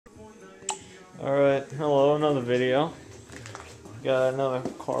Alright, hello, another video. Got another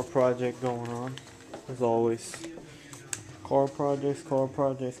car project going on, as always. Car projects, car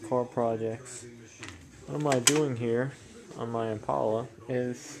projects, car projects. What am I doing here on my Impala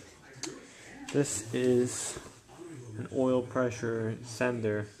is, this is an oil pressure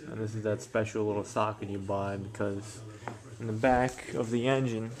sender, and this is that special little socket you buy because in the back of the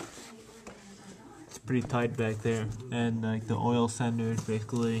engine, it's pretty tight back there, and like the oil sender is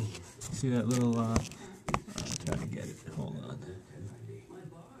basically, see that little, try to get it, hold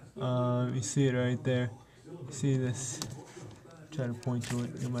on. You see it right there, you see this, try to point to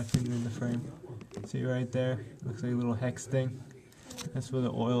it, get my finger in the frame, see right there, looks like a little hex thing, that's where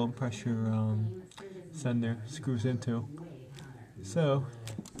the oil pressure sender screws into. So,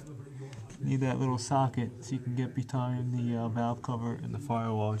 you need that little socket so you can get behind the valve cover and the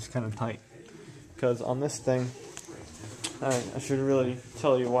firewall, which is kind of tight. Because on this thing, I should really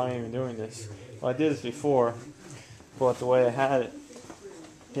tell you why I'm even doing this. Well, I did this before, but the way I had it,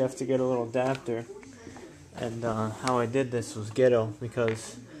 you have to get a little adapter. And how I did this was ghetto,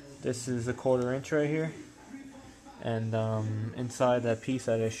 because this is a 1/4 inch right here, and inside that piece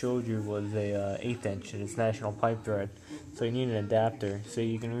that I showed you was a 1/8 inch, and it's national pipe thread. So you need an adapter. So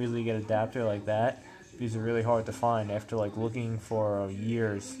you can really get an adapter like that. These are really hard to find. After like looking for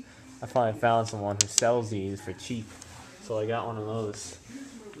years, I finally found someone who sells these for cheap. So I got one of those.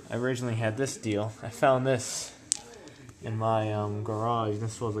 I originally had this deal. I found this in my garage.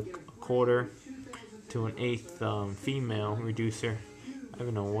 This was a 1/4 to an 1/8 female reducer. I don't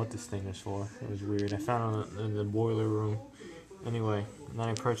even know what this thing is for. It was weird. I found it in the boiler room. Anyway, and then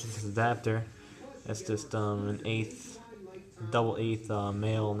I purchased this adapter. That's just an 1/8, double 1/8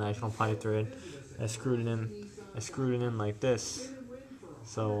 male national pipe thread. I screwed it in like this.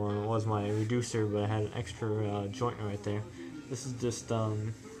 So it was my reducer, but I had an extra joint right there. This is just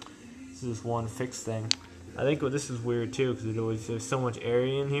one fixed thing. I think this is weird too, because there's so much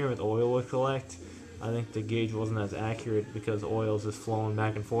area in here with oil would collect. I think the gauge wasn't as accurate because oil is just flowing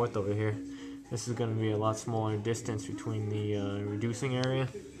back and forth over here. This is going to be a lot smaller distance between the reducing area,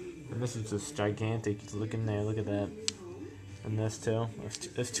 and this is just gigantic. Look in there, look at that, and this too.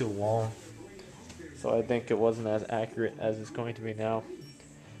 It's too long, so I think it wasn't as accurate as it's going to be now.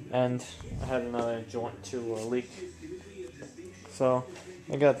 And I had another joint to leak, so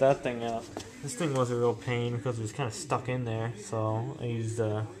I got that thing out. This thing was a real pain because it was kind of stuck in there, so I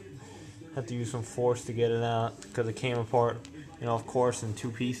had to use some force to get it out because it came apart, of course, in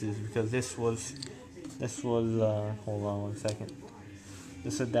 2 pieces. Because this was hold on one second.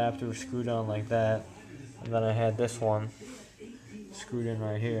 This adapter was screwed on like that, and then I had this one screwed in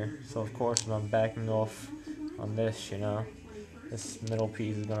right here. So of course, when I'm backing off on this, this middle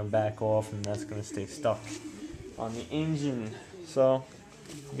piece is gonna back off, and that's gonna stay stuck on the engine. So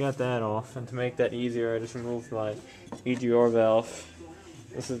I got that off, and to make that easier, I just removed my EGR valve.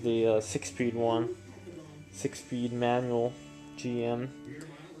 This is the 6-speed one, 6-speed manual GM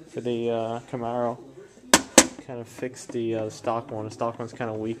for the Camaro. Kind of fixed the stock one. The stock one's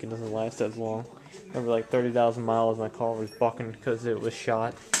kind of weak and doesn't last as long. Remember, like 30,000 miles, my car was bucking because it was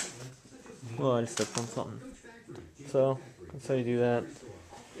shot. Well, I just stepped on something. So that's how you do that.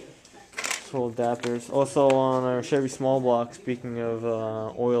 Little adapters. Also on our Chevy small block, speaking of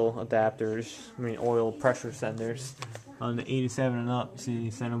oil adapters, oil pressure senders, on the 87 and up, see,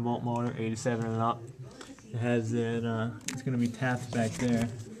 center bolt motor, 87 and up, it has that, it's going to be tapped back there,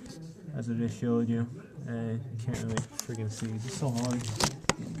 as I just showed you, and you can't really freaking see, it's so hard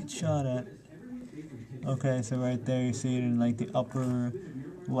to get shot at. Okay, so right there you see it in like the upper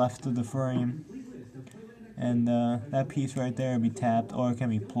left of the frame, and that piece right there will be tapped, or it can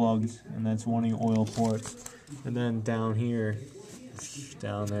be plugged, and that's one of your oil ports. And then down here,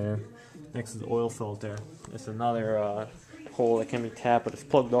 down there, next to the oil filter, it's another hole that can be tapped, but it's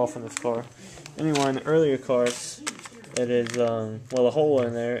plugged off in this car. Anyway, in the earlier cars, it is, the hole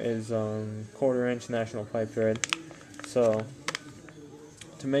in there is 1/4 inch national pipe thread. So,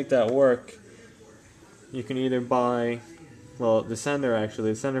 to make that work, you can either buy, the sender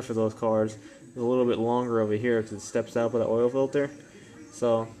for those cars is a little bit longer over here because it steps out with the oil filter.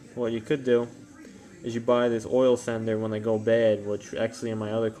 So what you could do is you buy this oil sender when they go bad, which actually in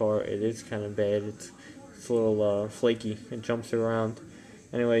my other car it is kind of bad. It's a little flaky. It jumps around.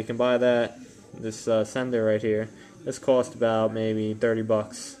 Anyway, you can buy this sender right here. This cost about maybe 30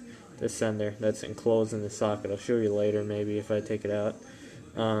 bucks. This sender that's enclosed in the socket. I'll show you later maybe if I take it out.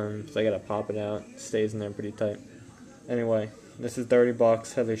 So I gotta pop it out. It stays in there pretty tight. Anyway, this is 30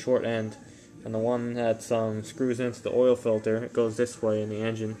 bucks. Has a short end. And the one that screws into the oil filter, it goes this way in the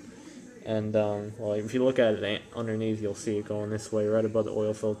engine. And if you look at it underneath, you'll see it going this way, right above the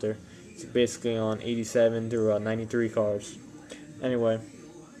oil filter. It's basically on 87 through 93 cars. Anyway,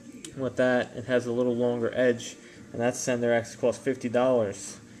 with that, it has a little longer edge, and that sender actually costs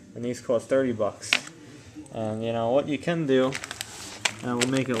 $50, and these cost $30. And you know what you can do, and will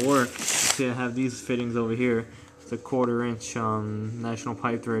make it work. See, I have these fittings over here. It's a 1/4 inch national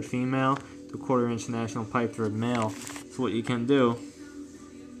pipe thread female to 1/4 inch national pipe thread male. So what you can do,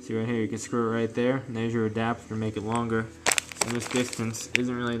 see right here, you can screw it right there, and there's your adapter to make it longer. And this distance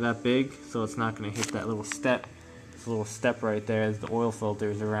isn't really that big, so it's not going to hit that little step. It's a little step right there as the oil filter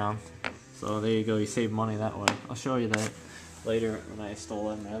is around. So there you go, you save money that way. I'll show you that later when I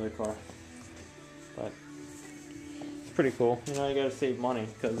install it in my other car. But it's pretty cool. You know, you gotta save money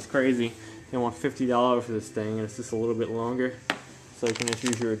because it's crazy. You want $50 for this thing, and it's just a little bit longer. So you can just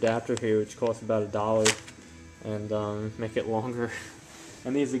use your adapter here, which costs about $1, and make it longer.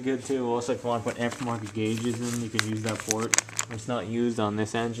 And these are good too. Also, if you want to put aftermarket gauges in, you can use that port. It's not used on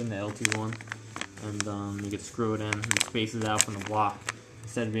this engine, the LT1. And you can screw it in, and it spaces out from the block.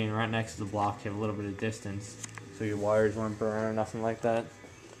 Instead of being right next to the block, you have a little bit of distance, so your wires won't burn or nothing like that.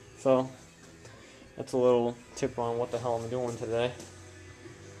 So that's a little tip on what the hell I'm doing today.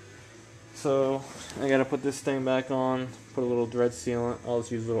 So I gotta put this thing back on, put a little thread sealant. I'll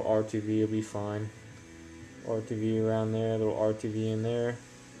just use a little RTV, it'll be fine. RTV around there, a little RTV in there.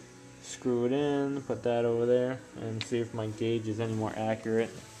 Screw it in, put that over there, and see if my gauge is any more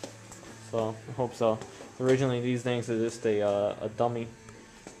accurate. So I hope so. Originally these things are just a dummy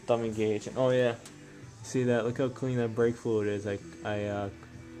gauge. And oh yeah, see that? Look how clean that brake fluid is.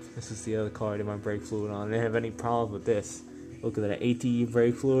 This is the other car I did my brake fluid on. I didn't have any problems with this. Look at that ATE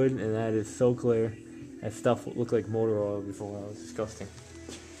brake fluid, and that is so clear. That stuff looked like motor oil before. It was disgusting.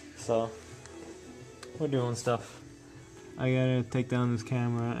 So we're doing stuff. I gotta take down this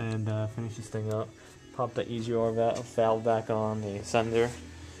camera and finish this thing up. Pop the EGR valve back on the sender,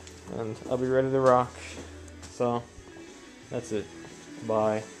 and I'll be ready to rock. So that's it.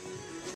 Bye.